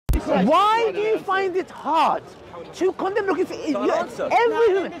Why do you find it hard to condemn? Look, it's every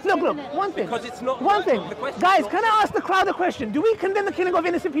human. Look, one thing. Because it's not one thing. Guys, can I ask the crowd a question? Do we condemn the killing of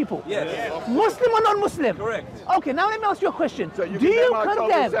innocent people? Yes. Muslim or non-Muslim? Correct. Okay, now let me ask you a question. Do you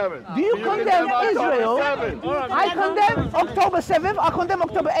condemn Israel? I condemn October 7th. I condemn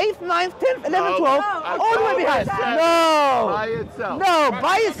October 8th, 9th, 10th, 11th, 12th. All the way behind. No. By itself. No,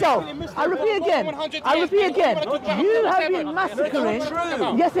 by itself. I repeat again. You have been massacring.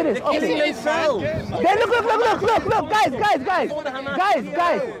 Yes, it is. Okay. Then look,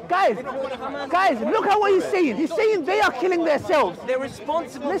 guys, look at what he's saying. He's saying they are killing themselves. They're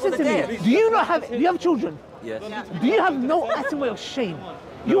responsible. Listen for to the me. death. Do you have children? Yes. Do you have no atom of shame?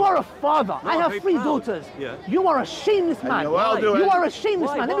 You are a father. I have 3 daughters. Yeah. You are a shameless man. You are a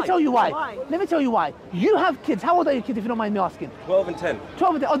shameless man. Let me tell you why. You have kids. How old are your kids, if you don't mind me asking? 12 and 10.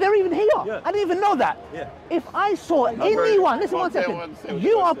 12 and 10. Oh, they're even here. Yeah. I didn't even know that. Yeah. If I saw anyone, listen 1 second.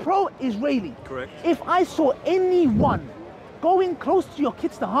 You are pro-Israeli. Correct. If I saw anyone going close to your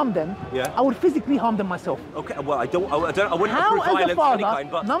kids to harm them, I would physically harm them myself. Okay, well, I wouldn't approve How violence as a of father, any kind,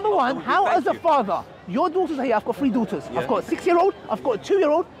 but number one, how as a father, your daughters are here, I've got 3 daughters. I've got a 6-year-old, I've got a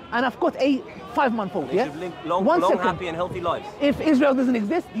 2-year-old, and I've got a 5-month-old. They should live long, happy and healthy lives. If Israel doesn't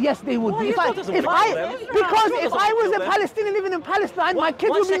exist, yes, they would. Because if I was a Palestinian living in Palestine, my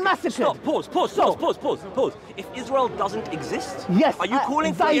kids would be massacred. Stop, pause. If Israel doesn't exist, yes, are you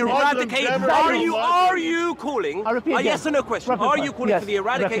calling for the eradication? Are you calling? I repeat again. Yes or no question. Are you calling for the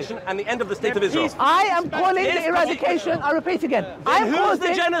eradication and the end of the state of Israel? I am calling the eradication. I repeat again. Who's the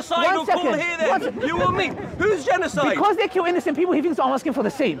genocidal call here then? You or me? Who's genocide? Because they kill innocent people, he thinks I'm asking for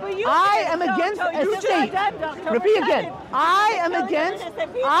the same. I am against a state. Repeat again. I am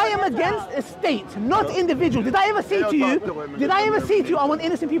against a state, not individual. Did I ever say to you? I want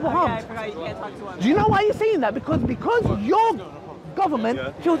innocent people harmed? Do you know why you're saying that? Because your government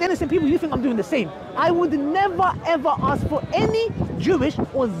kills innocent people, you think I'm doing the same. I would never ever ask for any Jewish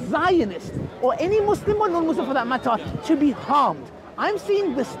or Zionist or any Muslim or non-Muslim for that matter to be harmed. I'm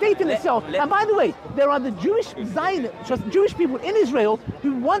seeing the state in itself. And by the way, there are the Jewish people in Israel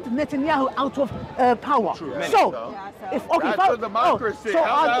who want Netanyahu out of power. Do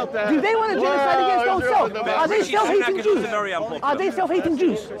they want to genocide against themselves? Are they self-hating Jews? Are they self-hating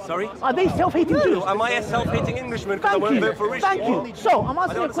Jews? Sorry? Are they self-hating Jews? Am I a self-hating Englishman because I won't vote for Rishi? Thank you. So I'm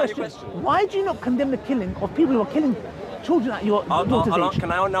asking you a question. Why do you not condemn the killing of people who are killing children at your daughter's age?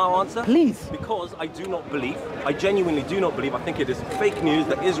 Can I now answer? Please. Because I do not believe, I genuinely do not believe, I think it is fake news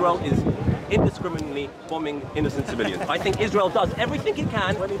that Israel is indiscriminately bombing innocent civilians. I think Israel does everything it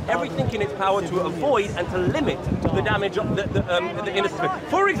can, everything in its power to avoid and to limit the damage of the innocent civilians.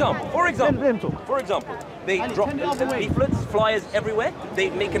 For example, they drop leaflets, flyers everywhere, they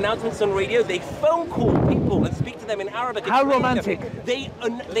make announcements on radio, they phone call people and speak to them in Arabic. How romantic. They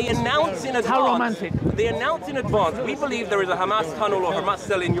announce in advance. How romantic. They announce in advance, we believe there is a Hamas tunnel or Hamas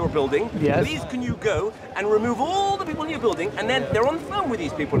cell in your building. Yes. Please can you go and remove all the people in your building, and then they're on the phone with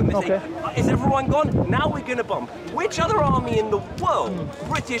these people and they say, is everyone gone? Now we're going to bomb. Which other army in the world,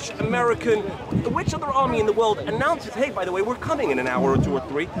 British, American, which other army in the world announces, hey, by the way, we're coming in an hour or 2 or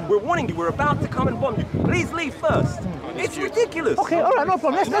 3. We're warning you, we're about to come and bomb you. Please leave first. It's ridiculous. Okay, all right, no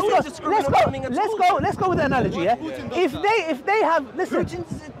problem. Let's go with the analogy, yeah? If they have, listen,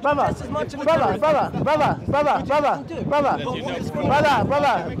 brothers,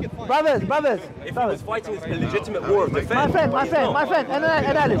 if he was fighting a legitimate war of defense. My friend, an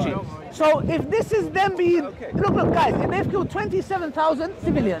analogy. So if this is them being, look guys, if they've killed 27,000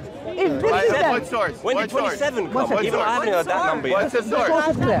 civilians, if this is them. What source? When did 27 come? Even I haven't heard that number yet. What's the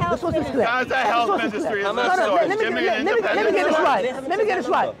source? The source is clear. Gaza Health Ministry is the source. Let me get this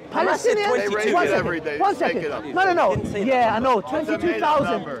right. Palestinians, one second. No. Yeah, I know,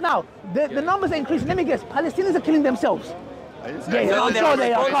 22,000. Now, the numbers are increasing. Let me guess, Palestinians are killing themselves. Yeah, I'm sure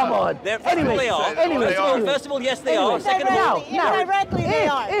they are. Come on. Anyway. First of all, yes, they are. Second of all, indirectly they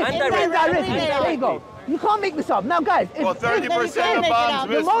are. Indirectly. There you go. You can't make this up. Now, guys, if 30% of bombs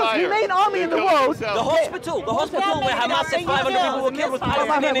the most humane army in the world, the hospital where Hamas said 500 people were killed was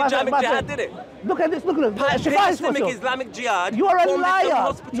Palestinian Islamic Jihad, did it? Look at this. Islamic Jihad. You are a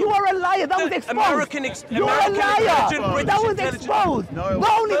liar. That was exposed. You are a liar. That was exposed.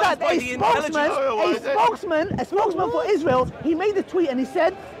 Not only that, a spokesman for Israel, he made a tweet and he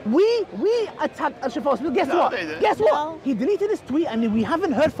said, we attacked Al-Shifa Hospital. Guess what? He deleted his tweet and we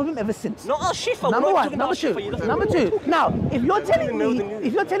haven't heard from him ever since. Not Al-Shifa. Number one. Number two. Now, if you're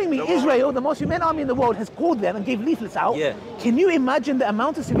telling me Israel, the most humane army in the world, has called them and gave leaflets out, can you imagine the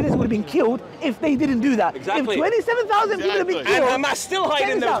amount of civilians would have been killed if they didn't do that? Exactly. If 27,000 people have been killed, and Hamas still hiding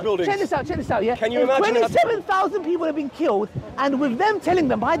in those buildings. Check this out, yeah. Can you imagine? 27,000 people have been killed, And with them telling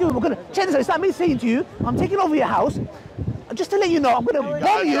them, by the way, we're going to check this out. It's like me saying to you, I'm taking over your house. Just to let you know, I'm going to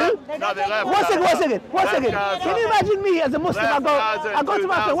bomb you. No, they left One second. Gaza. Can you imagine me as a Muslim? I go to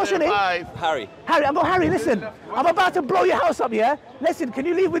my friend, what's your name? Harry. Harry, I go, Harry, listen, I'm about to blow your house up, yeah? Listen, can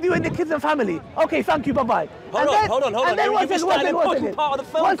you leave with you and the kids and family? Okay, thank you, bye-bye. Hold on. You missed out an important part of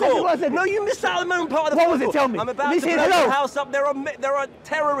the phone call. No, you missed out an important part of the phone call. What was it? Tell me. I'm about to blow your house up. There are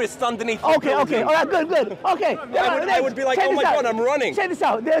terrorists underneath. Okay, all right, good. Okay. I would be like, oh my God, I'm running. Check this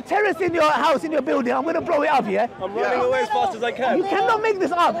out. There are terrorists in your house, in your building. I'm going to blow it up, yeah? I'm running away as fast as I can. You cannot make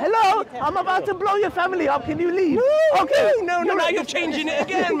this up. Hello? I'm about to blow your family up. Can you leave? Okay. No, now you're changing it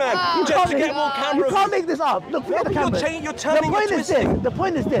again, man. Just to get more cameras. You can't make this up. Look, forget the cameras. You're turning it twisting. The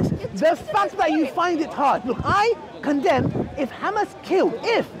point is this. The fact that you find it hard. Look, I condemn if Hamas killed,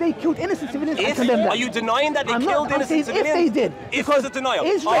 if they killed innocent civilians, I condemn that. Are you denying that they killed innocent civilians? If they did. Because it's a denial.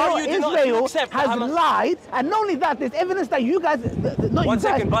 Israel has lied, and not only that, there's evidence that you guys, Israel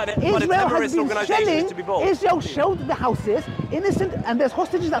has been shelling, Israel shelled the houses, innocent, and there's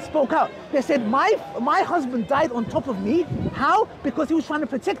hostages that spoke out. They said, my husband died on top of me. How? Because he was trying to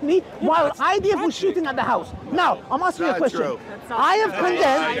protect me while IDF was shooting at the house. Now, I'm asking you a question. I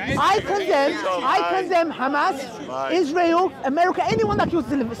condemn Hamas, Israel, America, anyone that kills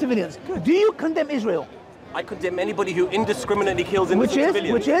civilians. Do you condemn Israel? I condemn anybody who indiscriminately kills innocent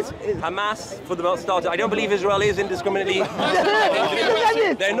civilians. Which is? Hamas, for the starter. I don't believe Israel is indiscriminately. Look at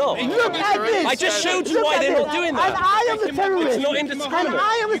this. They're not. Look at this. I just showed you why they're not doing that. And I am the terrorist. It's not indiscriminate. And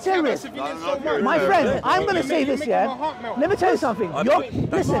I am the terrorist. My friend, I'm going to say this, yeah? Let me tell you something.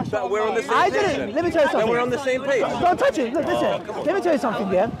 Listen. We're on the same page. Let me tell you something. Then we're on the same page. Don't touch it. Look, listen. Let me tell you something,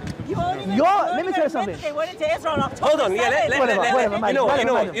 yeah? Let me tell you something. They went into Israel on October. Hold on, yeah,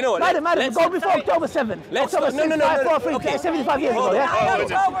 you know what? Madam, go before October 7th. October 6th, 75 years ago, yeah?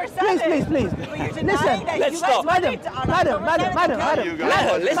 October 7th. Please. Listen, let's stop. Madam,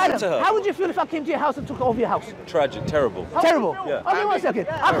 Listen to her. How would you feel if I came to your house and took over your house? Tragic, terrible. Terrible? Yeah. Okay, 1 second.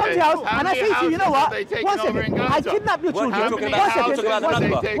 I come to your house and I say to you, you know what? 1 second. I kidnap your children.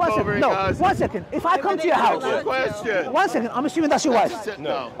 1 second. If I come to your house. 1 second. I'm assuming that's your wife.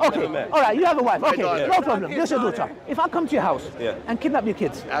 No. Okay. All right, you have a wife. Okay, no problem. That's your daughter. If I come to your house and kidnap your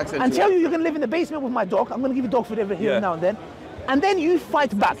kids and tell you you're going to live in the basement with my dog, I'm going to give you dog food every here and now and then you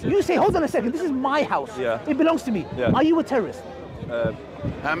fight back. You say, hold on a second, this is my house. It belongs to me. Are you a terrorist?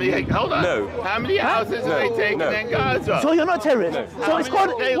 How many? Hold on. No. How many houses have they taken in Gaza? So you're not a terrorist. No. So it's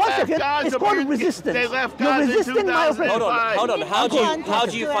called. 1 second. It's called resistance. They left You're Gaza resisting my oppression. Hold on. How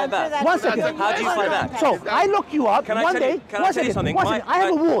do you fight back? 1 second. How do you fight back? So I lock you up one day. Can I tell you something? I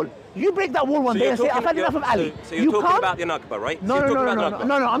have a wall. You break that wall one day and say, I've had enough of Ali. So you're talking about the Nakba, right? No,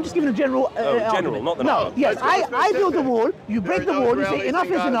 I'm just giving a general general, not the Nakba. No, yes, I build the wall, you break the wall, you say enough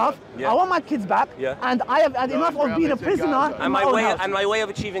is enough, I want my kids back, and I have had enough of being a prisoner in my own house. And my way of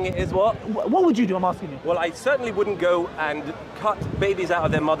achieving it is what? What would you do, I'm asking you? Well, I certainly wouldn't go and cut babies out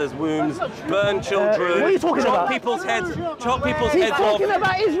of their mother's wombs, burn children, what are you talking chop about? people's heads off. He's talking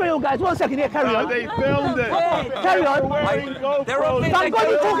about Israel, guys. 1 second, carry on. They filmed it. Carry on. There are things Thank God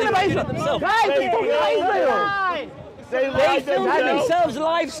you're talking about Israel. themselves. Guys, he's talking about Israel. They filmed it themselves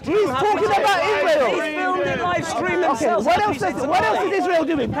live stream. He's talking about Israel. They filmed it live stream themselves. What else is Israel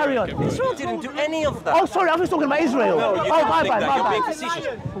doing? Carry on. Israel didn't do any of that. Oh, sorry, I was talking about Israel. No, you my think that. bad. You're being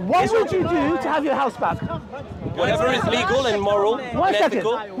facetious. What would you do to have your house back? Whatever is legal and moral and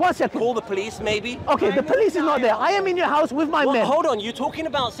ethical. 1 second. Call the police, maybe. Okay, the police is not there. I am in your house with my men. Hold on, you're talking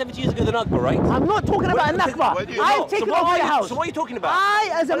about 70 years ago the Nakba, right? I'm not talking about a Nakba. I've taken over your house. So what are you talking about? I,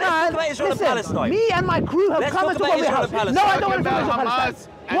 as a man, let's talk about Israel and Palestine. Me and my crew have come and took over your house. No, I don't want to talk about Palestine.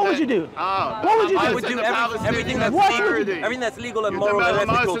 What would you do? What would you do? I would do everything that's legal and moral and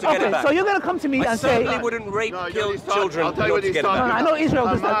ethical to get it back. So you're going to come to me and say... I certainly wouldn't rape, kill children to get it back. I know Israel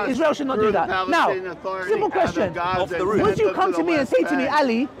does that. Israel should not do that. Now, simple question. Would you come to me and say to me,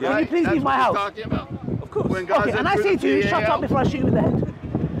 Ali, can you please leave my house? Of course. Okay, and I say to you, shut up before I shoot you in the head.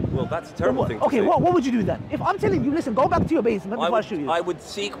 Well, that's a terrible thing to say. Okay, what would you do then? If I'm telling you, listen, go back to your basement before I shoot you. I would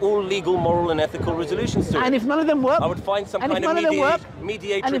seek all legal, moral and ethical resolutions to it. And if none of them work? I would find some kind of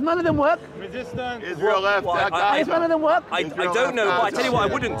mediator. And if none of them work? Resistance. Israel left. If none of them work? I don't know, but I tell you what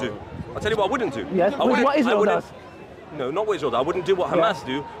I wouldn't do. I'll tell you what I wouldn't do. Yes, what Israel does. No, not what Israel does. I wouldn't do what Hamas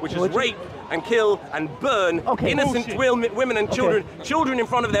do, which is rape and kill and burn innocent women and children, children in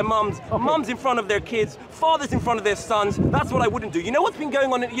front of their mums, mums in front of their kids, fathers in front of their sons. That's what I wouldn't do. You know what's been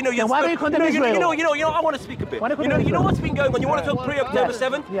going on? Why don't you condemn Israel? You know, I want to speak a bit. You know what's been going on? You want to talk pre-October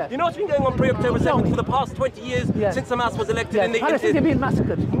 7th? Yes. You know what's been going on pre-October 7th for the past 20 years since Hamas was elected in the... Palestinians are being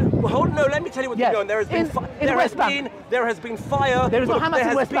massacred. Well, hold on, no, let me tell you what's Yes. going on. There has been there has been fire. There is no Hamas in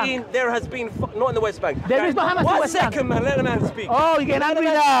the West Bank. There has been not in the West Bank. There is no Hamas in the West Bank. 1 second, man. Let a man speak. Oh, you're getting angry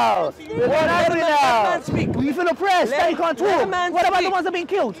now. You're getting angry Let a now. man speak. You feel oppressed. Now you can't Let a talk. man What about the speak. ones that are being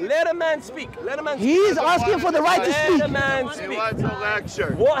killed? Let a man speak. Let a man speak. He's asking for the right to Let speak. a man He speak. wants a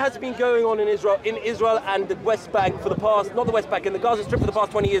lecture. What has been going on in Israel and the West Bank for the past, not the West Bank, in the Gaza Strip for the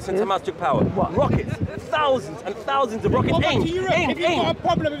past 20 years since Hamas took power? What? Rockets, thousands and thousands of rockets aimed.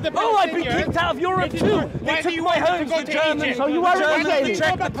 Oh, I've been kicked out of Europe too. They took my homes, the Germans. So you are an Germans, the Israeli.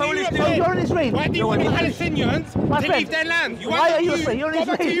 Czech, the Polish. So you're an Israeli. Why do you want the Palestinians to leave their land? Why are you Israeli? You're an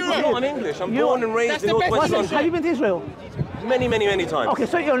Israeli. I'm English. I'm born and raised in Northwest Have you London. been to Israel? Many times. Okay,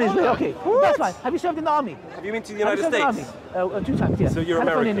 so you're an Israeli. Okay, that's fine. Have you served in the army? Have you been to the Have you United served in the States? army? 2 times, yes. So you're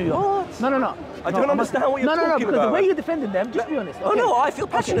California, American. New York. No. I don't understand what you're No, talking because about. the way you're defending them, just be honest. Oh, no, I feel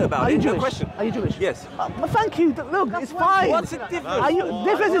passionate about Are it, you no Jewish? question. Are you Jewish? Yes. Thank you. Look, it's fine. What's the difference?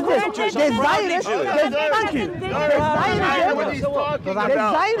 Difference is this. Jewish. There's I'm proudly Zionists. Jewish. Thank you. There's Zionism.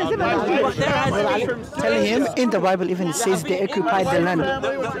 There's Zionism. But there has been... Telling him in the Bible even it says they occupied the land.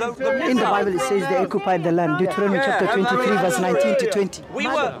 In the Bible it says they occupied the land. Deuteronomy chapter 23 verse 19 to 20. We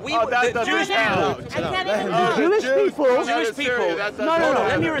were that the Jewish doesn't people. Jewish people. Jewish people. No.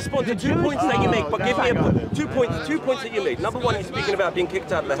 Let me respond to 2 points that you make, but give me 2 points that you made. Number one, you're speaking about being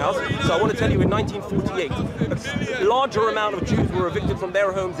kicked out of the house. So I want to tell you, in 1948, a larger amount of Jews were evicted from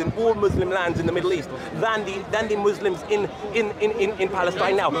their homes in all Muslim lands in the Middle East than the Muslims in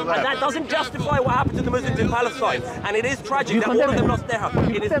Palestine now. And that doesn't justify what happened to the Muslims in Palestine. And it is tragic that all of them lost their house.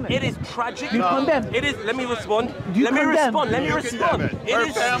 It is tragic. You condemn. It is. Let me respond. You Let me condemn. respond. Let me You respond. condemn it. It Her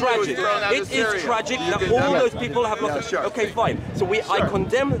is family was tragic. thrown out of It is Syria. tragic You that condemn all it. those people have lost. Sure. Okay, fine. So I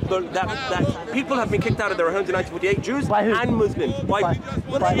condemn that people have been kicked out of their homes in 1948. Jews By who? and Muslims. By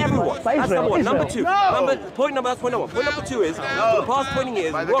everyone. by That's Israel. number one. Israel. Number two. No. Point number 1. Point number two is, for the past 20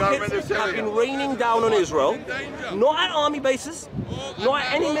 years, By the government rockets of Syria. have been raining down on Israel, not at army bases, not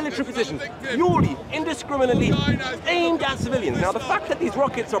at any military positions, purely, indiscriminately aimed at civilians. Now, the fact that these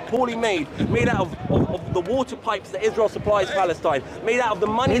rockets are poorly made out of the water pipes that Israel supplies Palestine, made out of the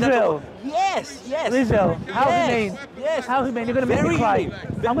money Israel. that... Yes. Israel. How Yes. humane. Yes. How humane. You're going to make me cry.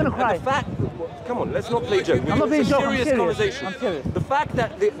 Very I'm going to cry. And the fact, come on, let's not play joke. I'm not playing It's a joke, I'm serious serious. conversation. I'm serious. The fact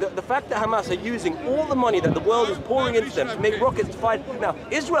that the fact that Hamas are using all the money that the world is pouring into them to make rockets to fight. Now,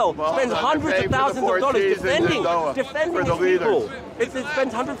 Israel spends hundreds of thousands of dollars defending its people. It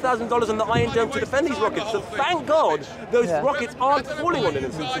spends hundreds of thousands of dollars on the Iron Dome to defend these rockets. So thank God those rockets aren't falling on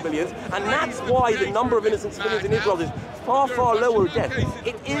innocent civilians, and that's why the number of innocent civilians in Israel is far lower death.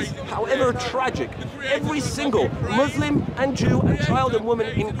 It is, however, tragic. Every single Muslim and Jew and child and woman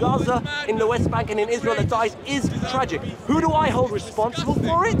in Gaza, in the West Bank and in Israel that dies is tragic. Who do I hold responsible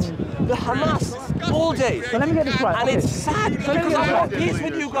for it? The Hamas, all day. So let me get this right. And Okay. it's sad So let me because get I this want right. peace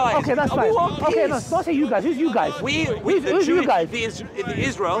with you guys. Okay, that's And fine. we want Okay, no, peace. don't say you guys. Who's you guys? Who's you guys?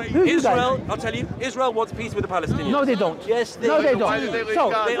 Israel, Who's you Israel, guys? I'll tell you, Israel wants peace with the Palestinians. No, they don't. Yes, they No, they do. don't. Why did they leave So,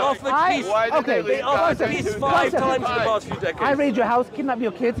 Gaza? They offered I- peace. Why did okay, they leave offered Gaza? peace in 5 times in the 2005? past few decades. I raid your house, kidnap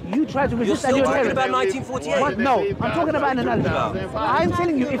your kids. You try to You're resist and still you're talking terrorist. about 1948. What? No, I'm talking about an analogy. I'm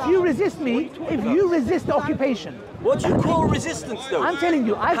telling you, if you resist me, if you resist the occupation, What do you call resistance, though? I'm telling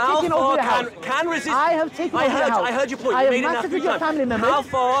you, I've How taken over far your house. can resist? I have taken over your house. I heard your point. I You have made it now massacred 3 your times. family members. How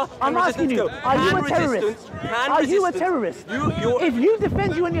far I'm can asking you, resistance go? are you a Can terrorist? resistance- can Are you a resistance- terrorist? You're- If you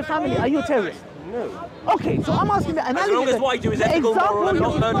defend you and your family, are you a terrorist? No. Okay, so I'm asking the As analogy. long as what I do is the ethical, moral, and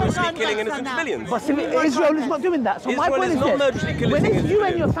not example murderously killing innocent civilians. But Israel is not doing that. So my Israel point is is not this: murderously killing when it's innocent you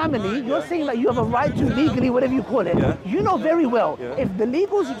and your civilians. family, you're saying that you have a right to legally, whatever you call it. Yeah. You know very well Yeah. if the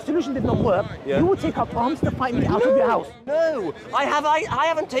legal solution did not work, Yeah. you will take up arms to fight me out of your house. No, I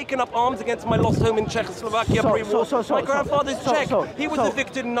haven't taken up arms against my lost home in Czechoslovakia pre-war. My grandfather's Czech. He was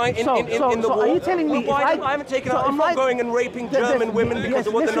evicted in the war. Are you telling me Well, if I haven't taken up. I'm not going and raping German women because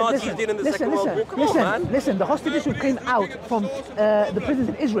of what the Nazis did in the Second World War. Come on, man. Listen, the hostages who came out from the prisons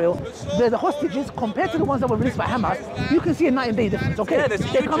in Israel, the hostages compared to the ones that were released by Hamas, you can see a night and day difference, okay? Yeah, there's a They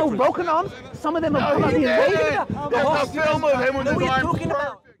huge come with difference. broken arms, some of them have come out He being did. raped. There's a film of him with What his are you arms. talking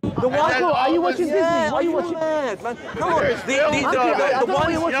about? The Michael, are you watching Disney? Yeah, What are you watching? mad, man? Come on, There's the films ones. of it. I don't know what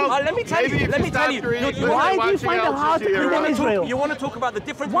you're watching. Let me tell Maybe you. if Let you me tell stop you. your eating, Why do you watching find it Al hard to Jazeera. condemn Israel? You want to talk about the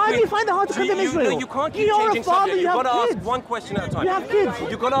difference Why do between... you find it hard to condemn Israel? You can't keep You're a changing father, subject. you You've have got to ask kids. one question at a time. You have kids.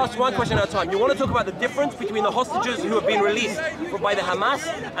 You've got to ask one question at a time. You want to talk about the difference between the hostages who have been released by the Hamas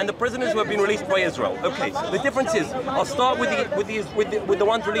and the prisoners who have been released by Israel. Okay, the difference is, I'll start with the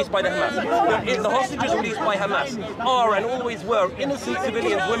ones released by the Hamas. The hostages released by Hamas are and always were innocent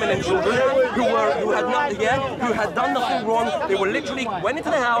civilians, women women and children who had done nothing wrong. They were literally went into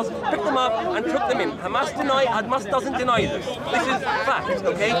the house, picked them up, and took them in. Hamas doesn't deny this. This is fact,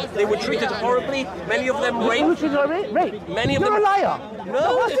 okay? They were treated horribly. Many of them raped. Rape. Many of You're them. a liar.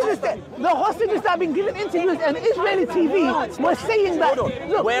 No, the hostages that have been given interviews and Israeli TV were saying that.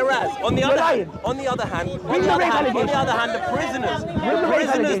 Look, whereas on the other hand,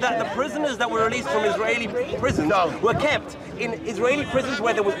 the prisoners that were released from Israeli prisons were kept in Israeli prisons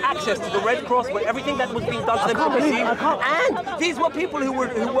where there was access to the Red Cross, where everything that was being done to them could be seen. And these were people who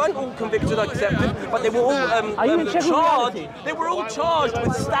weren't all convicted or accepted, but they were all charged. They were all charged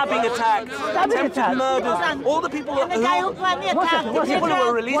with stabbing attacks, attempted murders. All the people who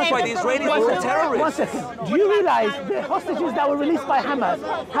were released by the Israelis were terrorists. 1 second. Do you realize the hostages that were released by Hamas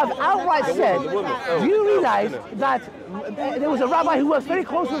have outright said, do you realize that there was a rabbi who works very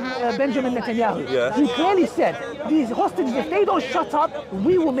close with Benjamin Netanyahu. Yeah. He clearly said, these hostages, if they don't shut up,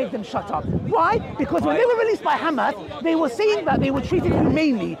 we will make them shut up. Why? Because when they were released by Hamas, they were saying that they were treated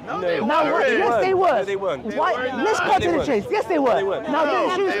humanely. Yes, they were. They weren't. Why? Let's cut to the chase. Yes, they were. Now,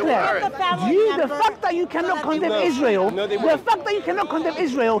 the issue is clear. The fact that you cannot condemn Israel, the fact that you cannot condemn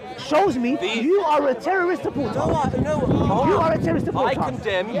Israel shows me you are a terrorist supporter. You are a terrorist supporter. I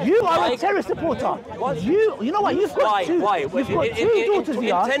condemn. You are a terrorist supporter. You know what? You've got two. Why? You've got two daughters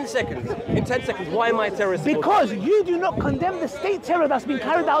here. In 10 seconds, why am I a terrorist? Because you do not condemn the state terror that's been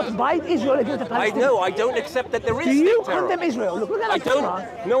carried out by Israel against the Palestinians. I know, I don't accept that there is Do you state terror. condemn Israel? Look at that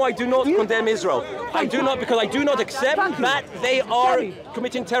camera. No, I do not condemn Israel. I do not, because I do not accept that they are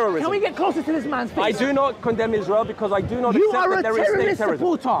committing terrorism. Can we get closer to this man's face? I do not condemn Israel because I do not accept that there is state terrorism.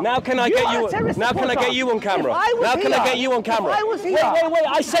 Supporter. Now can I get you on camera? Now can I get you on camera? Wait,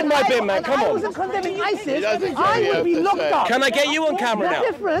 I said my bit, man. Come on. If I wasn't condemning ISIS, I would be locked up. Can I get you on camera now?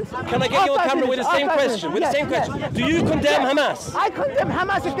 Can I get you on camera with the same question? With the same question. Do you condemn Hamas? I condemn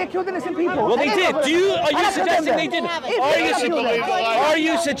Hamas if they killed innocent people. Well, they did. Are you suggesting they didn't? Are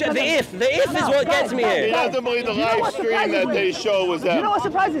you suggesting the if is what gets me here? He doesn't believe the live stream that they show was that. You know what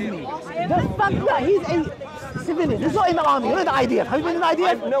surprises me? The fact that he's a civilian. He's not in the army. You're in the IDF. Have you been in the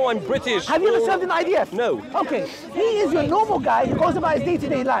IDF? No, I'm British. Have you ever served in the IDF? No. Okay. He is your normal guy who goes about his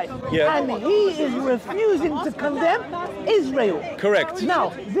day-to-day life. Yeah. And he is refusing to condemn Israel. Correct.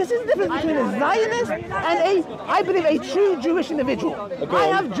 Now, this is the difference between a Zionist and I believe, a true Jewish individual. I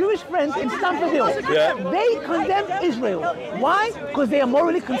have Jewish friends in Stamford Hill. Yeah. They condemn Israel. Why? Because they are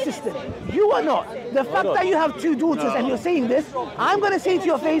morally consistent. You are not. The fact that you have two daughters and you're saying this, I'm going to say to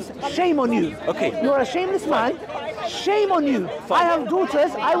your face, shame on you. Okay. You're a shameless man. Shame on you. I have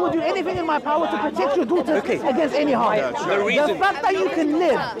daughters. I will do anything in my power to protect your daughters against any harm. The fact that you can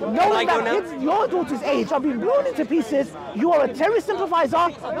live knowing that kids your daughter's age are being blown into pieces, you are a terrorist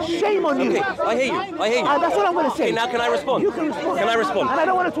sympathizer. Shame on you. Okay, I hear you. That's what I'm going to say. Okay, now can I respond? You can respond. Can I respond? And I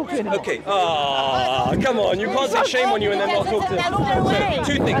don't want to talk to you anymore. Okay. Come on. You can't say shame on you and then not talk to them.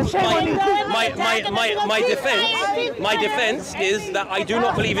 So, two things. My defense is that I do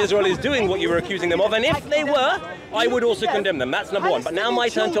not believe Israel is doing what you were accusing them of, and if they were, I would also condemn them. That's number one. But now my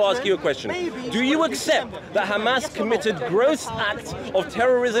turn to ask you a question. Do you accept that Hamas committed gross acts of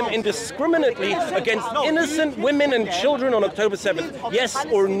terrorism indiscriminately against innocent women and children on October 7th? Yes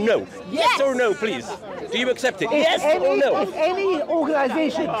or no? Yes or no, please. Do you accept it? Yes or no? If any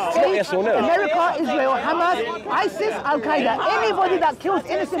organization, yes or no. America, Israel, Hamas, ISIS, Al-Qaeda, anybody that kills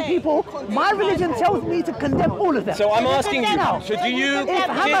innocent people, my religion tells me to condemn all of them. So I'm asking you, so do you...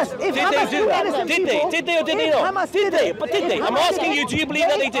 Did they or did they not? Did they? But did they? I'm asking you, do you believe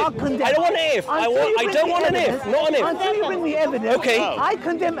that they did? I don't want an if. I don't want an if, not an if. Until you bring me evidence, okay. I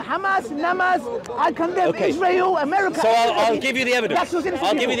condemn Hamas, Namas, I condemn Israel, America. So I'll give you the evidence.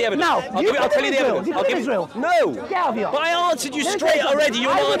 I'll give you the evidence. Now, I'll tell you the evidence. I'll give Israel. No. Get out of here. But I answered you straight already.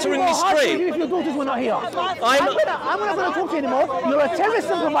 You're not answering me straight. If your daughters were not here. I'm not going to talk to you anymore. You're a terrorist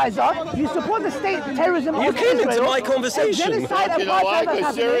supervisor. You support the state terrorism of Israel. You came into my You conversation. know why?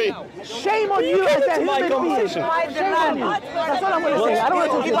 Shame on you as a human being. Shame on you. That's all I'm going to say. I don't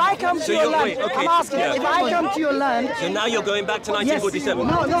want to talk to you. If I come to your land, I'm asking, if I come to your land... So now you're going back to 1947?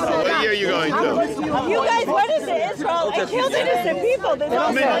 No. What year are you going to? You guys went into Israel and killed innocent people. The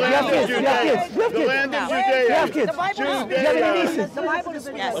land of Judea. You have kids. You have any nieces.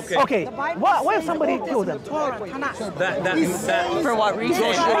 Okay. What if somebody killed them? For what reason?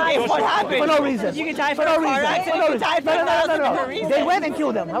 What happened? For no reason. You can die for no reason. No. They went and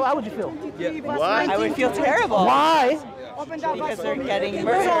killed them. How would you feel? What? I would feel terrible. Why? because they're getting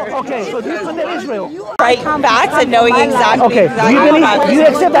murdered. Okay, so do you condemn Israel? Right facts and knowing exactly. Okay, do you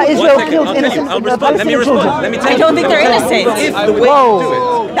accept that Israel killed innocent Palestinian children? I don't think they're innocent.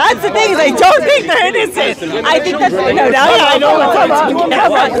 Whoa. That's the thing, is I don't think they're innocent. I think that's, no, now I know what's up.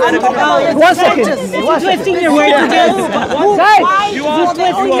 1 second. Twisting your words again.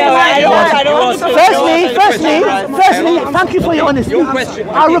 Firstly, thank you for your honesty.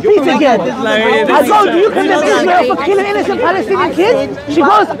 I'll repeat again. I go, do you condemn Israel for killing innocent Palestinian kids? She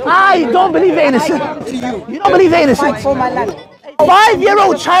goes, I don't believe they're innocent. You don't believe they're innocent?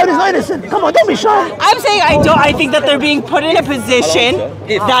 5-year-old child is not innocent. Come on, don't be shy. I'm saying I think that they're being put in a position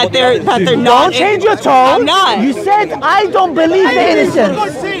that they're not. Don't change your tone. I'm not. You said I don't believe they're innocent.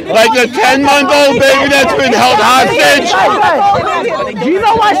 Like the 10-month-old baby that's been held hostage. Do you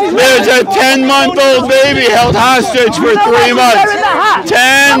know why she's There's a 10-month-old baby held hostage for 3 months.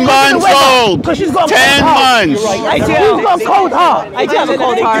 10 months old. 10 months. I do. You've got a cold heart. I do have a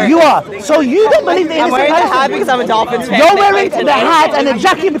cold heart. You are. So you don't believe the I'm innocent wearing the Palestinians? hat because I'm a Dolphins fan. You're wearing the hat and the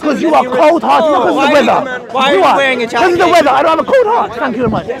jacket because you are cold-hearted, not because of the weather. Why are you wearing a jacket? Because of the weather. I don't have a cold heart. Thank you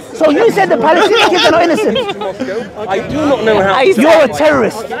very much. So you said the Palestinian kids are not innocent. I do not know how. You're a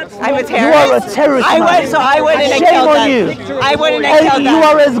terrorist. I'm a terrorist. You are a terrorist. I went and Shame killed on them. you. I went and And killed you them.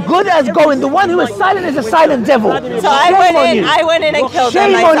 are as good as going. The one who is silent is a silent devil. So I went in and killed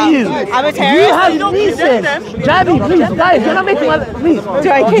them Shame myself. on you. I'm a terrorist. You have nieces. Javi, please, guys, you're not making my... Please.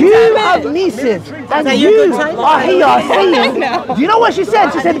 You have nieces. And you are here saying... Do you know what she said?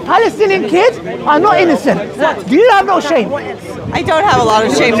 She said Palestinian kids are not innocent. Do you have no shame? I don't have a lot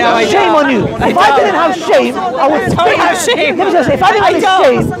of shame now. Shame on you. If I didn't have shame, I would don't have shame. Let me just say, if I didn't have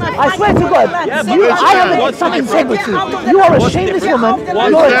shame, I swear to God, I have some integrity. You are a shameless woman.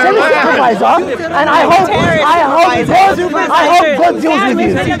 You're a jealous supervisor, and I hope God deals with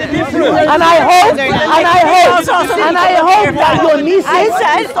you. And I hope that your nieces,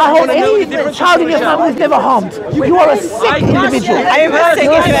 I hope any child in your family is never harmed. You are a sick individual. I am a sick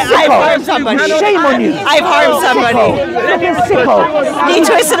individual. I've harmed somebody. Shame on you. I've harmed somebody. Fucking sicko. He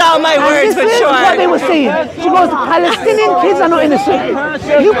twisted all my words, but This is what they sure. were saying. She goes, Palestinian kids are not innocent.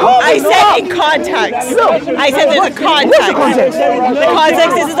 You called I me said up. in context. Look, I said there's a what's the context. context? The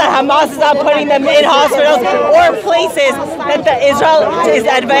context is that Hamas is not putting them in hospitals or places that the Israel is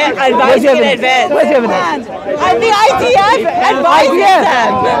advising in advance. Where's the evidence? And the IDF advises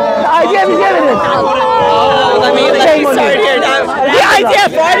them. The IDF is evidence. Let me start here now. The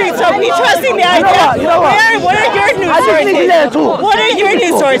IDF, why are you so be trusting the IDF? You know what? What are your news I just think sources? they're too. What are your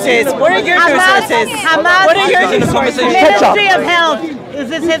news sources? What are your news sources? What are your news sources? Ministry of Health. Is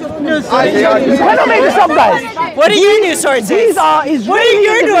this his news source? You cannot make this up, guys. What are your news sources? These are Israeli What are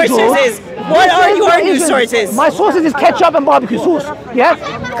your news individuals. sources? What are your news sources? My sources is ketchup and barbecue sauce. Yeah?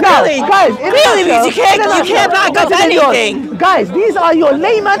 Now, Really? guys, Really means you can't back up anything. Guys, these are your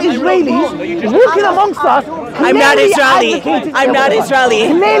layman Israelis walking amongst us. I'm not clearly Israeli. advocating I'm not terrorism. Israeli.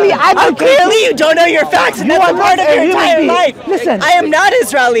 Clearly advocating. Clearly you don't know your facts, and You that's are a part not of a your human entire being. life. Listen. I am not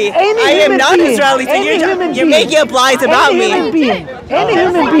Israeli. I am not Israeli. So you're making up lies about Any human me. being. Any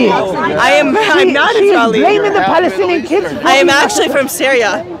human being. I'm not She is Israeli. blaming the Palestinian kids. I am actually from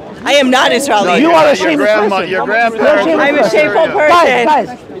Syria. I am not Israeli. You are a shameless person. Your grandparents. I'm a shameful person. Guys,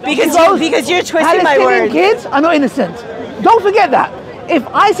 Because you're twisting my Palestinian words. kids are not innocent. Don't forget that. If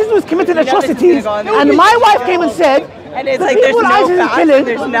ISIS was committing atrocities and my wife came and said, And it's the like people there's no ISIS is facts, killing,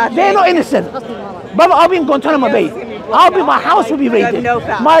 there's nothing. they're not innocent. Brother, I'll be in Guantanamo Bay. My house would be raided. no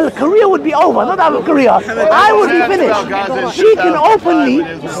facts. My career would be over. Not have a career. I would be finished. She can openly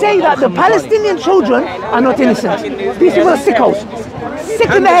say that the Palestinian children are not innocent. These people are sickos. Sick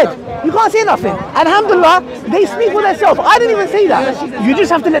in the head. You can't say nothing. Alhamdulillah, they speak for themselves. I didn't even say that. You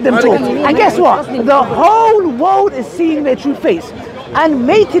just have to let them talk. And guess what? The whole world is seeing their true face. And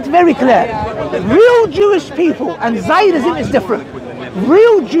make it very clear. Real Jewish people, and Zionism is different.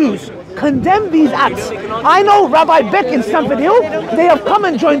 Real Jews condemn these acts. I know Rabbi Beck in Stamford Hill, they have come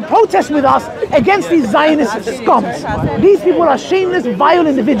and joined protests with us against these Zionist scums. These people are shameless, vile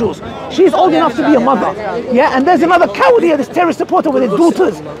individuals. She's old enough to be a mother. Yeah, and there's another coward here, this terrorist supporter with his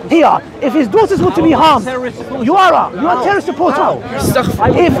daughters here. If his daughters were to be harmed, you're a terrorist supporter.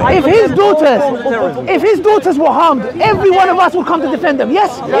 If his daughters were harmed, every one of us will come to defend them.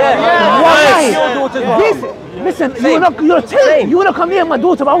 Yes? Why? Listen, you're a terrorist. You wanna come near my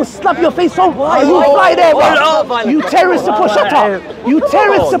daughter, but I will slap your face so high, you fly there, bro. You terrorist supporter. Shut up. You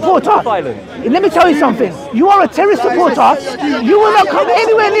terrorist supporter. Let me tell you something. You are a terrorist supporter. You will not come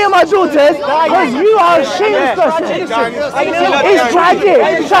anywhere near my daughters because you are a shameless person. It's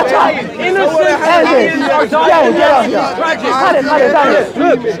tragic. Shut up. Innocent End it. Yeah, get off here. Cut it, done.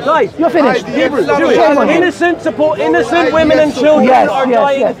 Look, guys, You're finished. Shame on you. Innocent women and children are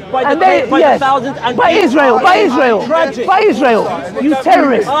dying by the thousands. And by Israel. You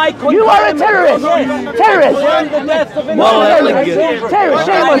terrorist. You are a terrorist. Terrorist. Terrorist.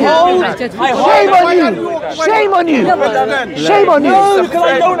 Shame on you. Shame on you. Shame on you. No, because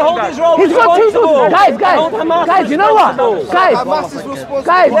I don't hold Israel. He's got two daughters. Guys, you know what? Guys,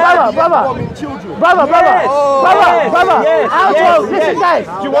 brother. Listen, guys.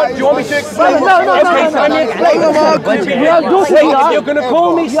 Do you want me to explain? No. If you're going to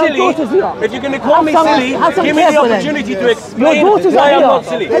call me silly, give me the opportunity to explain why I'm not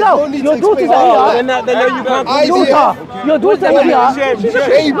silly. Hello, your daughters are here. Then you can't. Your daughter is here.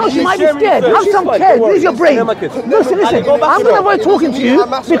 No, she might be scared. Have some care. Use your brain. Listen. I'm going to avoid talking to you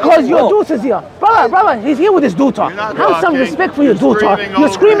because your daughter's here. Brother, he's here with his daughter. Have some respect for your daughter.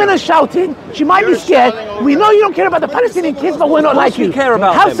 You're screaming and shouting. She might be scared. We know you don't care about the Palestinian kids, but we're not like you.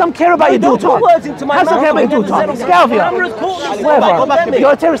 Have some care about your daughter. Have some care about your daughter. Stay over here. Whatever.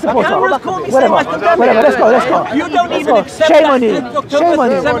 You're a terrorist supporter. Whatever. Let's go. You don't even accept Shame on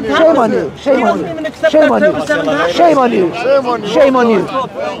you. Shame on you.